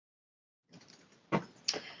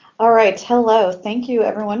All right, hello. Thank you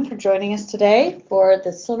everyone for joining us today for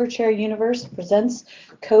the Silverchair Universe presents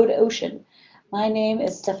Code Ocean. My name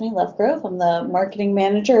is Stephanie Lovegrove. I'm the marketing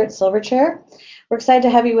manager at Silverchair. We're excited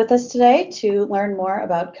to have you with us today to learn more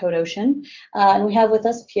about Code Ocean. And we have with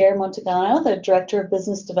us Pierre Montagano, the Director of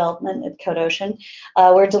Business Development at Code Ocean.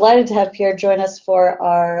 We're delighted to have Pierre join us for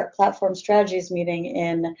our platform strategies meeting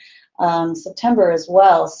in September as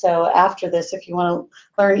well. So after this, if you want to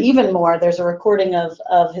learn even more, there's a recording of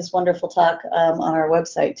his wonderful talk on our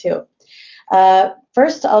website too.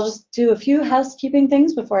 First, I'll just do a few housekeeping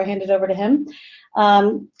things before I hand it over to him.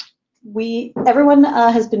 Everyone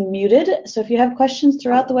has been muted, so if you have questions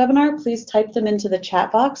throughout the webinar, please type them into the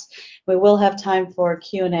chat box. We will have time for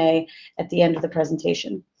Q&A at the end of the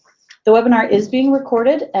presentation. The webinar is being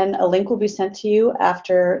recorded, and a link will be sent to you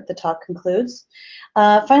after the talk concludes.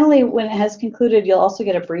 Finally, when it has concluded, you'll also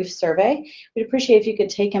get a brief survey. We'd appreciate if you could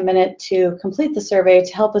take a minute to complete the survey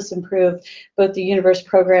to help us improve both the Universe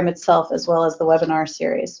program itself as well as the webinar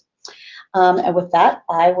series. And with that,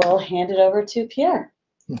 I will hand it over to Pierre.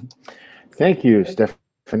 Thank you,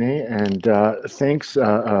 Stephanie, and thanks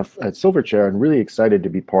at Silverchair. I'm really excited to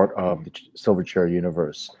be part of the Silverchair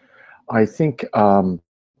Universe. I think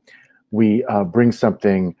we bring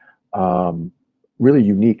something really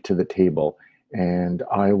unique to the table, and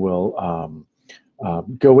I will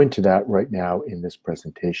go into that right now in this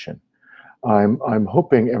presentation. I'm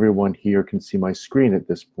hoping everyone here can see my screen at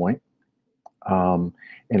this point,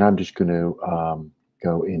 and I'm just going to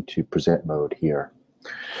go into present mode here.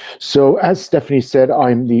 So as Stephanie said,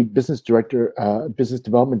 I'm the business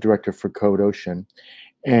development director for Code Ocean.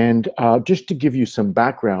 And just to give you some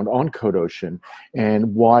background on Code Ocean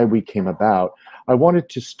and why we came about, I wanted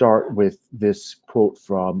to start with this quote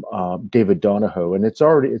from David Donahoe, and it's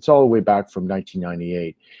all the way back from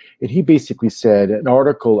 1998. And he basically said, an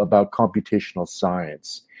article about computational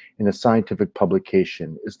science in a scientific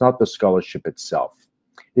publication is not the scholarship itself.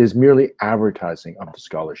 It is merely advertising of the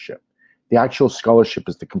scholarship. The actual scholarship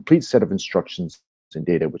is the complete set of instructions and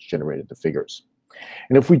data which generated the figures.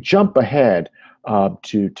 And if we jump ahead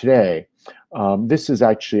to today, this is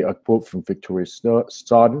actually a quote from Victoria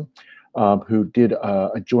Stodden, who did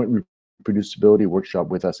a joint reproducibility workshop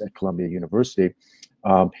with us at Columbia University.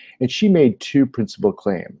 And she made two principal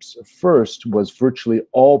claims. First was virtually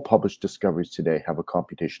all published discoveries today have a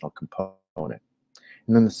computational component.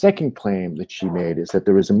 And then the second claim that she made is that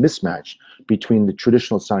there is a mismatch between the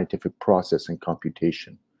traditional scientific process and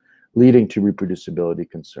computation, leading to reproducibility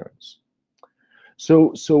concerns.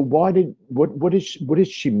 So what does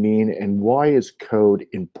she mean, and why is code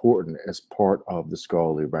important as part of the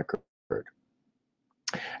scholarly record?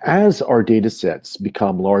 As our data sets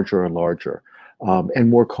become larger and larger and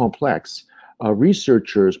more complex,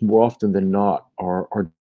 researchers more often than not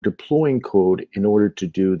are deploying code in order to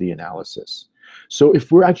do the analysis. So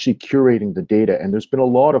if we're actually curating the data, and there's been a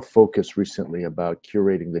lot of focus recently about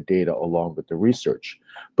curating the data along with the research,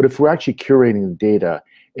 but if we're actually curating the data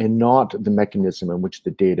and not the mechanism in which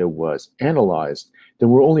the data was analyzed, then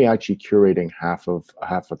we're only actually curating half of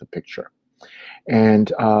the picture.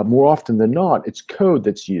 And more often than not, it's code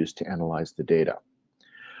that's used to analyze the data.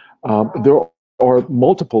 There are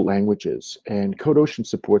multiple languages, and Code Ocean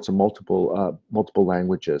supports multiple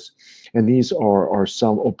languages, and these are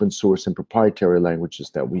some open source and proprietary languages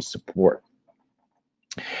that we support.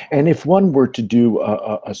 And if one were to do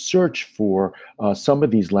a search for some of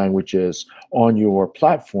these languages on your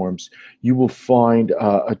platforms, you will find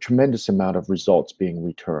a tremendous amount of results being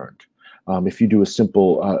returned. If you do a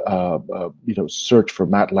simple search for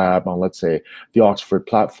MATLAB on, let's say, the Oxford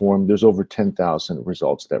platform, there's over 10,000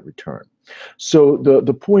 results that return. So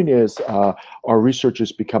the point is, our research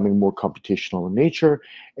is becoming more computational in nature,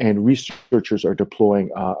 and researchers are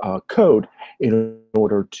deploying code in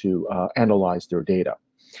order to analyze their data.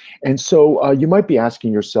 And so you might be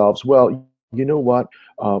asking yourselves, well, you know what,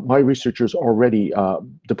 my researchers already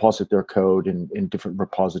deposit their code in different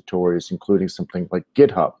repositories, including something like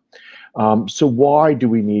GitHub. So why do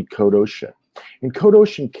we need Code Ocean? And Code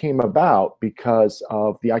Ocean came about because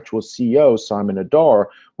of the actual CEO, Simon Adar.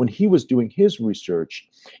 When he was doing his research,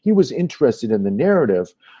 he was interested in the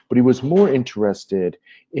narrative, but he was more interested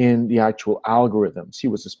in the actual algorithms. He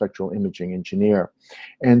was a spectral imaging engineer.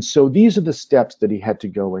 And so these are the steps that he had to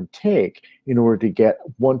go and take in order to get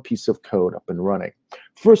one piece of code up and running.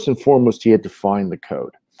 First and foremost, he had to find the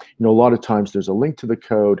code. You know, a lot of times there's a link to the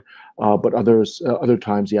code, but other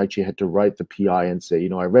times he actually had to write the PI and say, you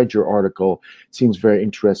know, I read your article, it seems very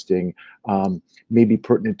interesting, maybe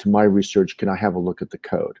pertinent to my research, can I have a look at the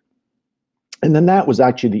code? And then that was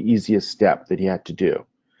actually the easiest step that he had to do.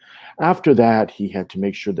 After that, he had to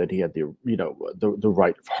make sure that he had the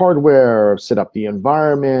right hardware, set up the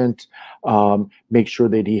environment, make sure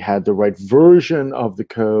that he had the right version of the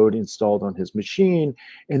code installed on his machine,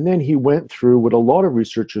 and then he went through what a lot of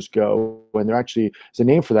researchers go, and there actually is a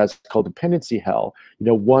name for that. It's called dependency hell.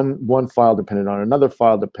 One file depended on another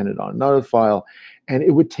file, depended on another file, and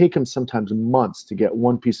it would take him sometimes months to get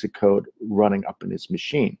one piece of code running up in his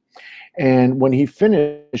machine. And when he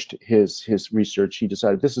finished his research, he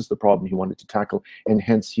decided this is the problem he wanted to tackle, and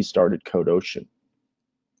hence he started CodeOcean.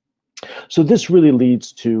 So this really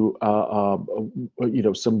leads to some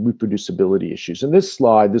reproducibility issues. In this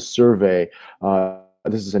slide, this survey,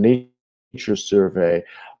 this is a Nature survey.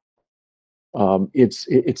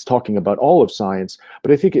 It's talking about all of science,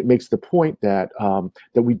 but I think it makes the point that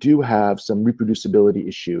that we do have some reproducibility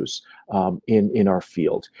issues in our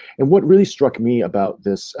field. And what really struck me about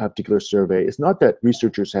this particular survey is not that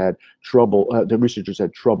researchers had trouble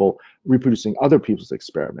reproducing other people's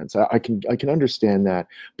experiments. I can understand that,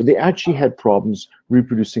 but they actually had problems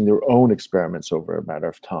reproducing their own experiments over a matter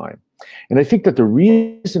of time. And I think that the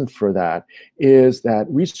reason for that is that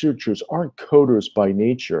researchers aren't coders by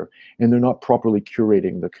nature, and they're not properly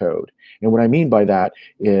curating the code. And what I mean by that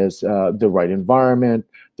is the right environment,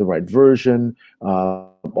 the right version,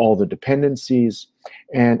 all the dependencies,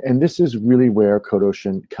 and this is really where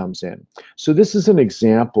CodeOcean comes in. So this is an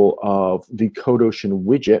example of the CodeOcean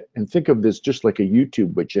widget, and think of this just like a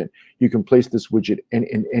YouTube widget. You can place this widget in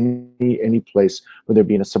any place, whether it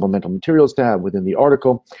be in a supplemental materials tab within the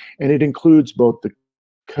article, and it includes both the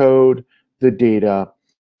code, the data,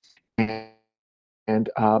 and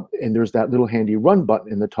there's that little handy run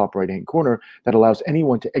button in the top right-hand corner that allows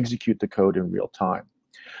anyone to execute the code in real time.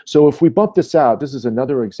 So if we bump this out, this is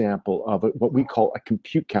another example of what we call a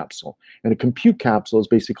compute capsule. And a compute capsule is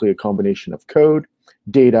basically a combination of code,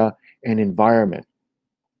 data, and environment.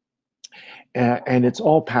 And it's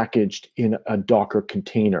all packaged in a Docker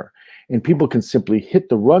container. And people can simply hit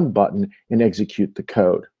the run button and execute the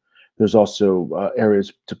code. There's also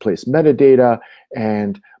areas to place metadata,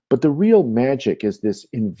 but the real magic is this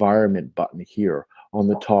environment button here on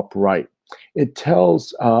the top right. It tells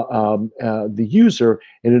the user,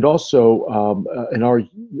 and it also, in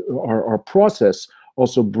our process,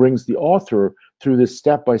 also brings the author through this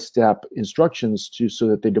step-by-step instructions so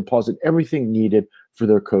that they deposit everything needed for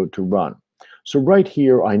their code to run. So right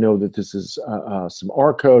here, I know that this is some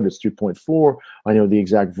R code, it's 3.4. I know the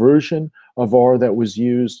exact version of R that was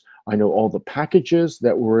used. I know all the packages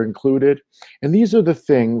that were included. And these are the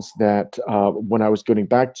things that, when I was getting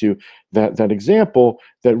back to that example,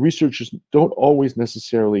 that researchers don't always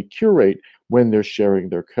necessarily curate when they're sharing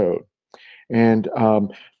their code. And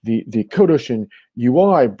the CodeOcean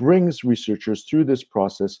UI brings researchers through this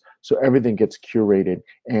process so everything gets curated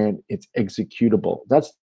and it's executable.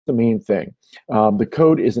 That's the main thing. The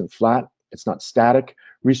code isn't flat, it's not static.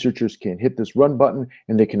 Researchers can hit this run button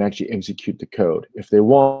and they can actually execute the code. If they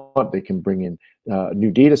want, they can bring in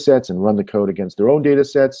new data sets and run the code against their own data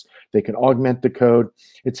sets. They can augment the code.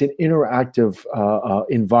 It's an interactive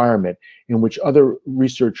environment in which other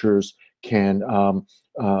researchers can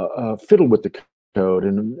fiddle with the code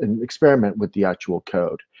and experiment with the actual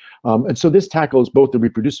code. And so this tackles both the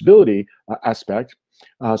reproducibility aspect.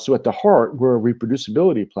 So at the heart, we're a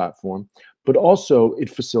reproducibility platform, but also it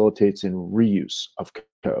facilitates in reuse of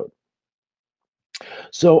code.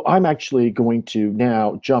 So I'm actually going to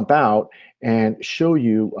now jump out and show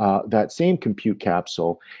you that same compute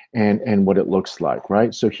capsule and what it looks like,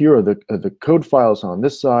 right? So here are the code files on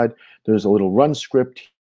this side. There's a little run script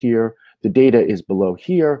here. The data is below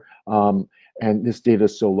here. And this data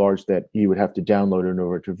is so large that you would have to download it in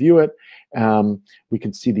order to view it. We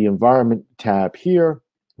can see the environment tab here,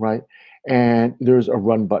 right? And there's a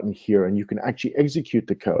run button here, and you can actually execute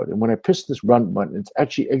the code. And when I push this run button, it's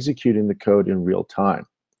actually executing the code in real time,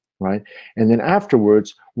 right? And then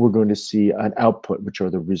afterwards, we're going to see an output, which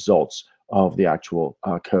are the results of the actual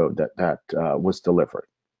code that was delivered.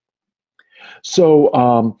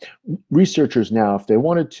 So researchers now, if they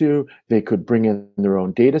wanted to, they could bring in their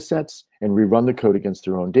own data sets and rerun the code against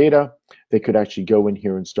their own data. They could actually go in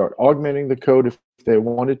here and start augmenting the code if they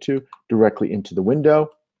wanted to directly into the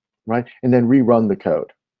window, right? And then rerun the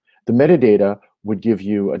code. The metadata would give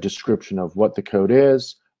you a description of what the code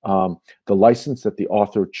is, the license that the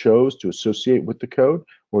author chose to associate with the code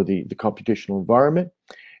or the computational environment,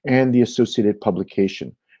 and the associated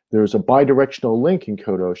publication. There's a bidirectional link in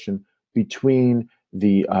CodeOcean between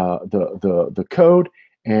the code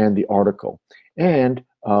and the article, and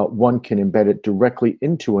one can embed it directly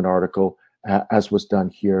into an article, as was done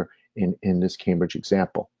here in this Cambridge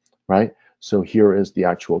example, right? So here is the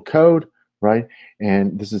actual code, right?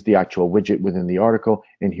 And this is the actual widget within the article,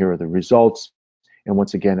 and here are the results. And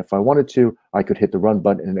once again, if I wanted to, I could hit the run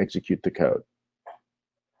button and execute the code.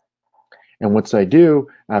 And once I do,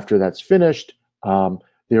 after that's finished,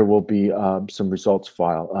 there will be some results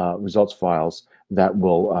files that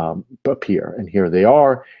will appear. And here they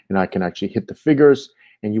are, and I can actually hit the figures,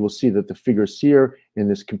 and you will see that the figures here in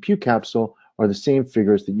this compute capsule are the same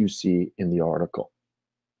figures that you see in the article.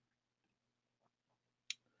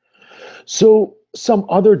 So some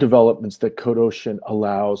other developments that CodeOcean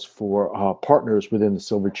allows for partners within the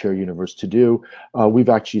Silverchair universe to do, we've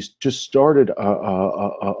actually just started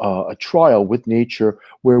a trial with Nature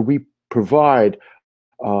where we provide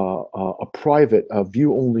a private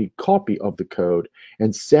view-only copy of the code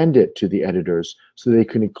and send it to the editors so they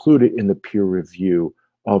can include it in the peer review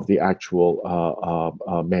of the actual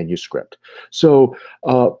manuscript. So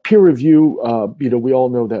peer review, we all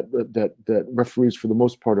know that referees for the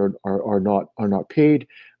most part are not paid,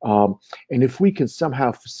 and if we can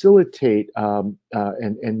somehow facilitate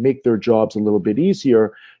and make their jobs a little bit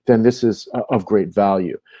easier, then this is of great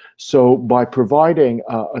value. So by providing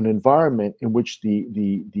an environment in which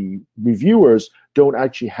the reviewers don't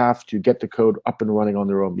actually have to get the code up and running on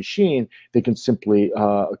their own machine, they can simply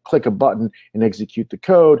click a button and execute the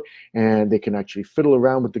code, and they can actually fiddle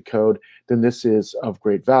around with the code, then this is of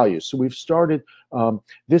great value. So we've started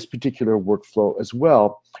this particular workflow as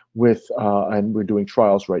well with, and we're doing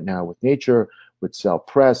trials right now with Nature, with Cell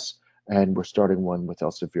Press, and we're starting one with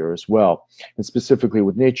Elsevier as well. And specifically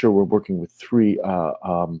with Nature, we're working with 3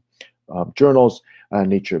 journals,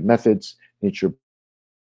 Nature Methods, Nature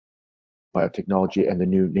Biotechnology, and the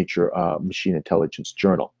new Nature Machine Intelligence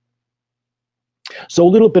Journal. So a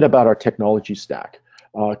little bit about our technology stack.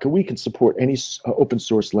 We can support any open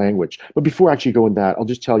source language. But before I actually go in that, I'll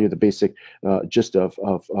just tell you the basic gist of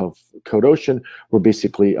CodeOcean. We're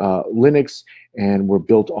basically Linux, and we're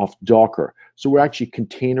built off Docker. So we're actually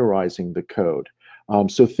containerizing the code.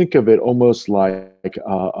 So think of it almost like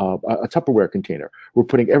a Tupperware container. We're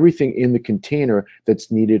putting everything in the container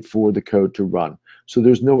that's needed for the code to run. So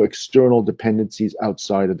there's no external dependencies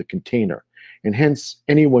outside of the container. And hence,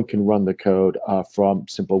 anyone can run the code from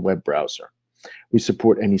simple web browser. We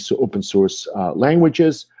support any open source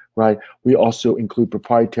languages, right? We also include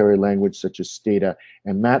proprietary language such as Stata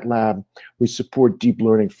and MATLAB. We support deep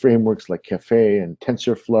learning frameworks like Caffe and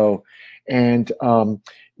TensorFlow. And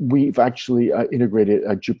we've actually integrated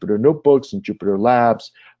Jupyter Notebooks and Jupyter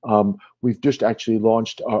Labs. We've just actually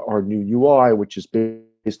launched our new UI, which is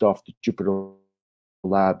based off the Jupyter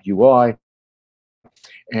Lab UI.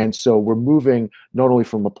 And so we're moving not only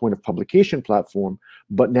from a point of publication platform,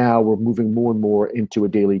 but now we're moving more and more into a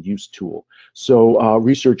daily use tool. So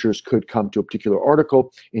researchers could come to a particular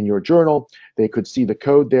article in your journal, they could see the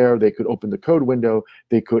code there, they could open the code window,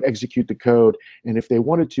 they could execute the code, and if they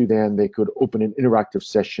wanted to, then they could open an interactive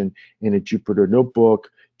session in a Jupyter Notebook,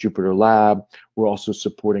 Jupyter Lab. We're also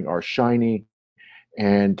supporting our Shiny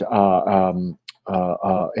and R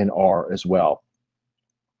as well.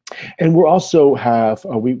 And we also have,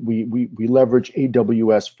 we leverage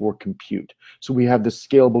AWS for compute. So we have the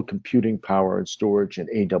scalable computing power and storage in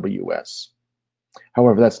AWS.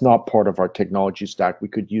 However, that's not part of our technology stack. We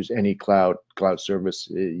could use any cloud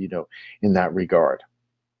service, in that regard.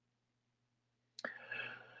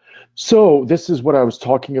 So this is what I was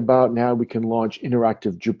talking about. Now we can launch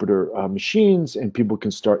interactive Jupyter machines, and people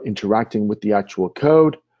can start interacting with the actual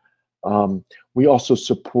code. We also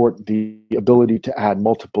support the ability to add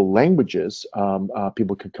multiple languages.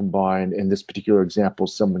 People can combine, in this particular example,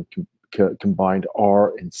 someone combined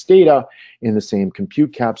R and Stata in the same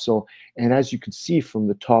compute capsule. And as you can see from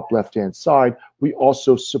the top left-hand side, we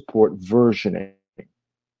also support versioning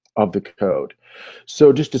of the code.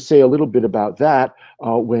 So just to say a little bit about that,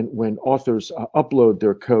 when authors upload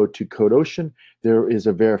their code to CodeOcean, there is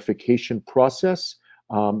a verification process.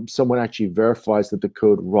 Someone actually verifies that the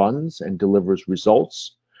code runs and delivers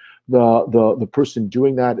results. The person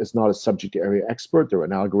doing that is not a subject area expert. They're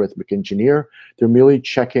an algorithmic engineer. They're merely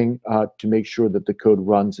checking to make sure that the code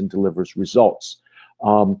runs and delivers results.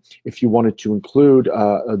 If you wanted to include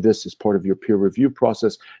this as part of your peer review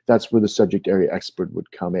process, that's where the subject area expert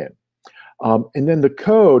would come in. And then the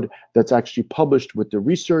code that's actually published with the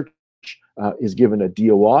research is given a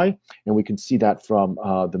DOI, and we can see that from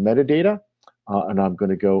the metadata. And I'm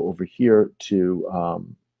going to go over here to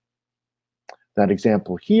that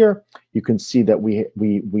example here. You can see that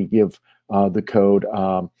we give the code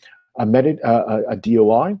a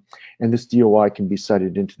DOI, and this DOI can be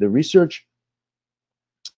cited into the research.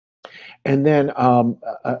 If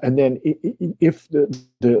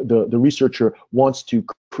the researcher wants to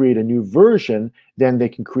create a new version, then they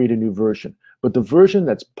can create a new version. But the version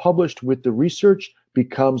that's published with the research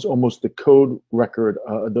becomes almost the code record,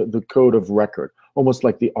 the code of record, almost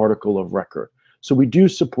like the article of record. So we do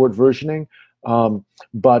support versioning,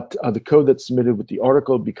 but the code that's submitted with the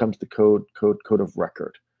article becomes the code of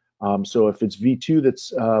record. So if it's V2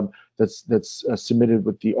 that's submitted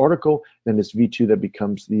with the article, then it's V2 that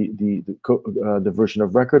becomes the version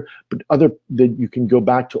of record. But that you can go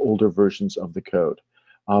back to older versions of the code.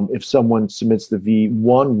 If someone submits the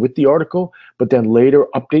V1 with the article, but then later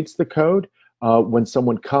updates the code, when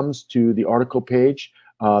someone comes to the article page,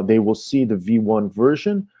 they will see the V1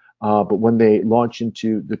 version. But when they launch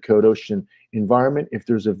into the CodeOcean environment, if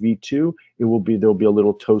there's a V2, there'll be a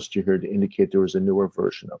little toaster here to indicate there was a newer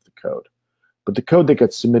version of the code. But the code that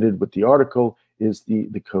gets submitted with the article is the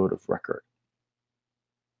code of record.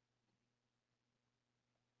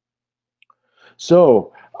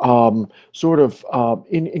 So,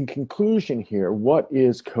 in conclusion here, what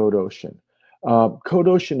is CodeOcean?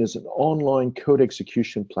 CodeOcean is an online code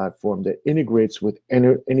execution platform that integrates with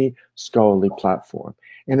any scholarly platform.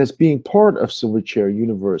 And as being part of Silverchair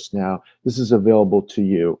Universe now, this is available to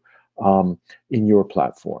you in your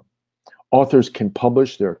platform. Authors can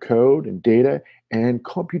publish their code and data and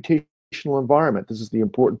computational environment. This is the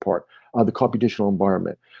important part, the computational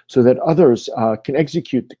environment, so that others can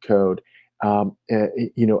execute the code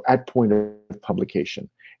at point of publication.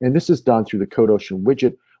 And this is done through the CodeOcean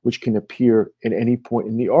widget, which can appear at any point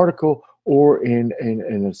in the article or in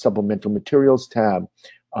a supplemental materials tab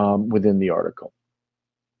within the article.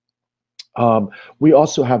 We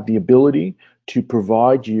also have the ability to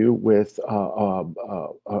provide you with a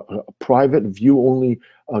private view-only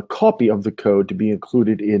copy of the code to be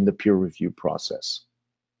included in the peer review process.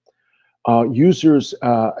 Users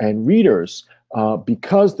and readers,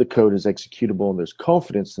 because the code is executable and there's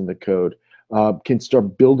confidence in the code, can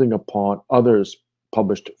start building upon others'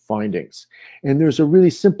 published findings. And there's a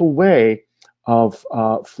really simple way of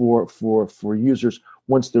for users,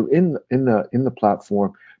 once they're in the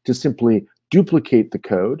platform, to simply duplicate the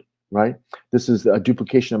code. Right? This is a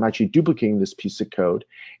duplication. I'm actually duplicating this piece of code,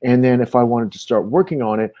 and then if I wanted to start working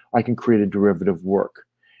on it, I can create a derivative work.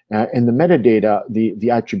 And the metadata,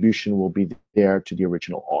 the attribution will be there to the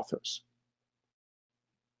original authors.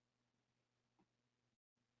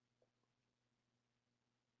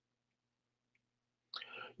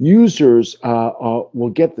 Users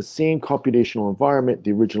will get the same computational environment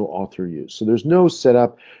the original author used. So there's no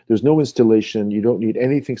setup, there's no installation. You don't need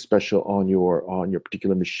anything special on your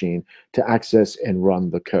particular machine to access and run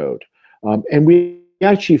the code. And we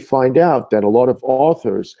actually find out that a lot of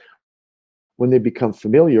authors, when they become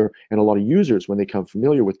familiar, and a lot of users, when they become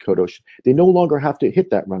familiar with CodeOcean, they no longer have to hit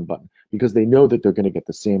that run button because they know that they're going to get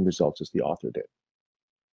the same results as the author did.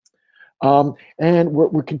 And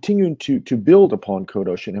we're continuing to build upon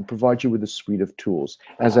CodeOcean and provide you with a suite of tools.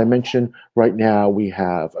 As I mentioned, right now we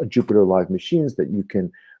have a Jupyter Live machines that you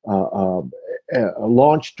can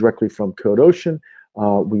launch directly from CodeOcean.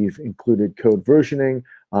 We've included code versioning.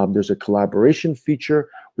 There's a collaboration feature,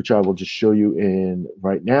 which I will just show you in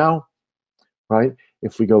right now. Right?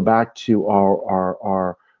 If we go back to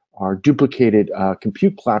our duplicated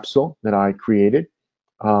compute capsule that I created,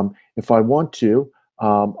 if I want to,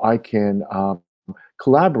 I can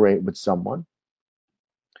collaborate with someone.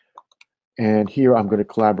 And here I'm going to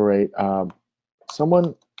collaborate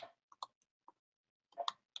someone,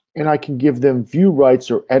 and I can give them view rights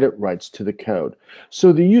or edit rights to the code.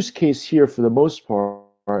 So the use case here, for the most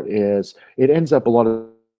part, is it ends up a lot of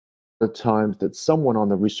the times that someone on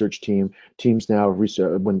the research teams now,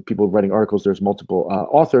 when people are writing articles, there's multiple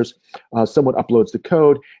authors, someone uploads the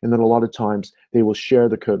code, and then a lot of times they will share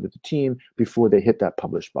the code with the team before they hit that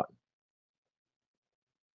publish button.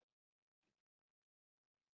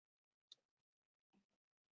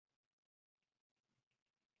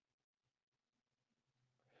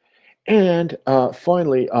 And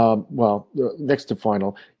finally, next to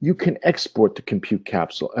final, you can export the compute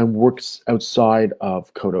capsule and works outside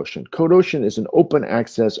of CodeOcean. CodeOcean is an open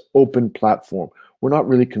access, open platform. We're not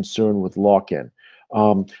really concerned with lock-in.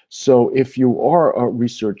 So if you are a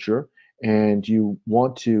researcher and you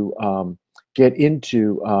want to get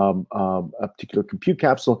into a particular compute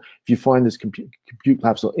capsule, if you find this compute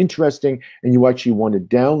capsule interesting and you actually want to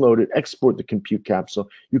download it, export the compute capsule,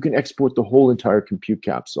 you can export the whole entire compute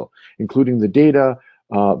capsule, including the data,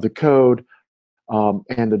 the code,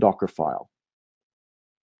 and the Docker file.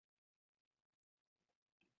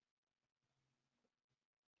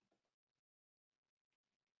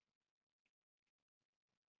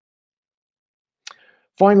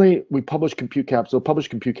 Finally, we publish Compute Capsule.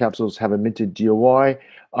 Published Compute Capsules have a minted DOI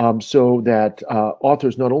so that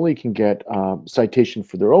authors not only can get citation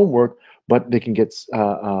for their own work, but they can get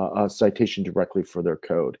a citation directly for their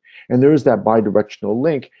code. And there is that bidirectional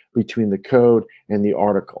link between the code and the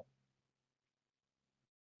article.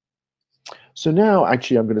 So now,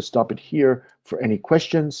 actually, I'm going to stop it here for any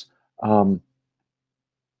questions.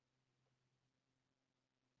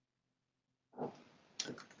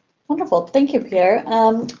 Wonderful. Thank you, Pierre.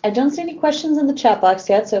 I don't see any questions in the chat box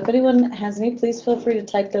yet, so if anyone has any, please feel free to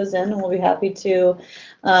type those in, and we'll be happy to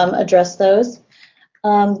address those.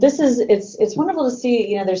 It's wonderful to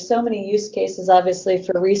see, there's so many use cases, obviously,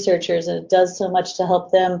 for researchers, and it does so much to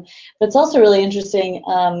help them. But it's also really interesting.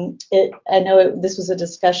 I know this was a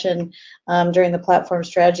discussion during the platform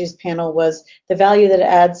strategies panel, was the value that it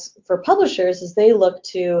adds for publishers as they look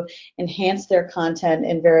to enhance their content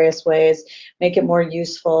in various ways, make it more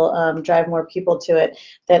useful, drive more people to it,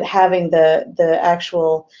 that having the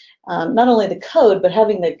actual not only the code, but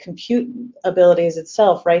having the compute abilities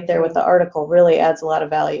itself right there with the article really adds a lot of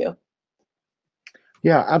value.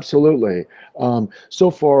 Yeah, absolutely.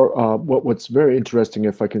 So far, what's very interesting,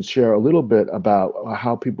 if I can share a little bit about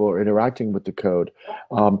how people are interacting with the code.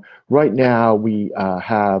 Right now, we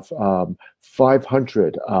have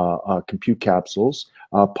 500 compute capsules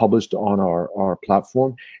published on our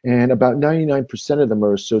platform, and about 99% of them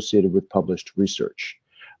are associated with published research.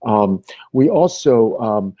 We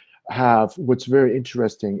also have, what's very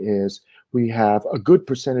interesting is we have a good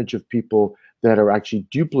percentage of people that are actually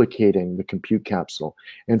duplicating the compute capsule.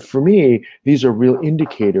 And for me, these are real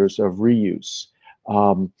indicators of reuse.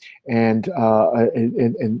 It'll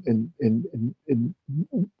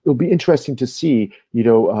be interesting to see,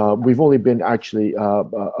 we've only been actually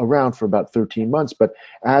around for about 13 months, but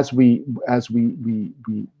as we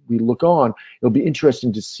look on, it'll be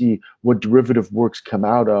interesting to see what derivative works come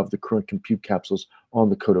out of the current compute capsules on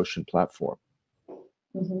the CodeOcean platform.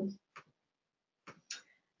 Mm-hmm.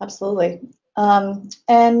 Absolutely.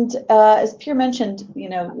 As Pierre mentioned,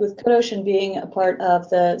 with CodeOcean being a part of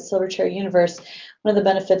the Silverchair universe, one of the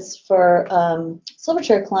benefits for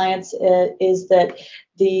Silverchair clients is that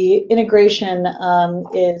the integration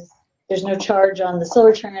there's no charge on the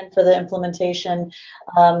Silverchair end for the implementation,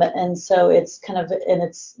 and so it's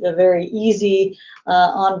it's a very easy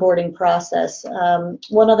onboarding process.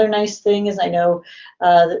 One other nice thing is, I know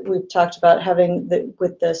that we've talked about having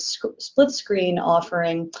with the split screen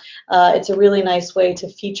offering, it's a really nice way to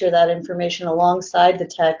feature that information alongside the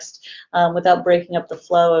text without breaking up the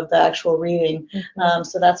flow of the actual reading. Mm-hmm.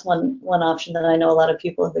 So that's one option that I know a lot of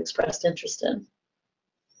people have expressed interest in.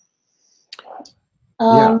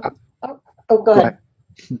 Yeah. Oh, go ahead.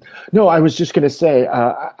 No, I was just going to say,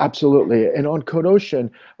 absolutely. And on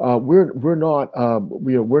CodeOcean,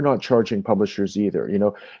 we're not charging publishers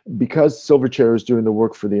either. Because Silverchair is doing the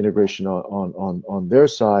work for the integration on their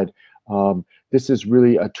side. This is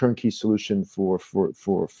really a turnkey solution for the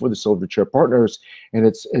Silverchair partners, and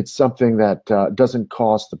it's something that doesn't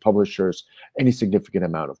cost the publishers any significant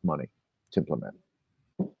amount of money to implement.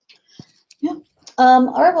 Yeah. All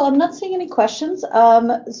right, well, I'm not seeing any questions,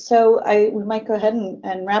 so we might go ahead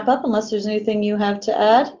and wrap up unless there's anything you have to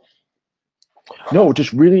add. No,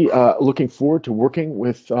 just really looking forward to working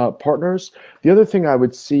with partners. The other thing I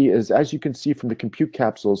would see is, as you can see from the compute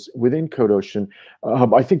capsules within CodeOcean,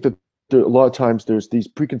 I think that a lot of times there's these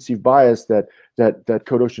preconceived bias that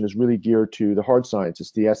CodeOcean is really geared to the hard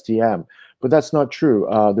sciences, the STM, but that's not true.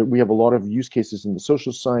 That we have a lot of use cases in the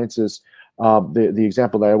social sciences. The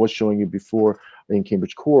example that I was showing you before in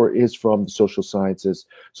Cambridge Core is from the social sciences.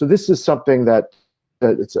 So this is something that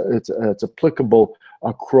it's applicable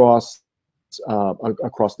across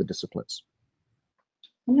the disciplines.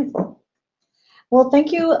 Wonderful. Well,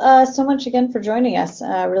 thank you so much again for joining us.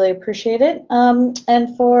 I really appreciate it.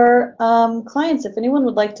 And for clients, if anyone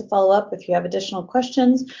would like to follow up, if you have additional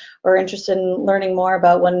questions or interested in learning more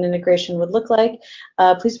about what an integration would look like,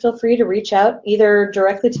 please feel free to reach out either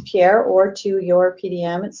directly to Pierre or to your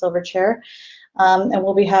PDM at Silverchair, and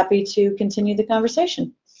we'll be happy to continue the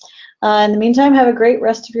conversation. In the meantime, have a great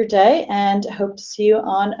rest of your day and hope to see you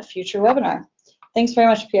on a future webinar. Thanks very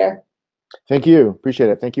much, Pierre. Thank you. Appreciate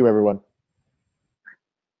it. Thank you, everyone.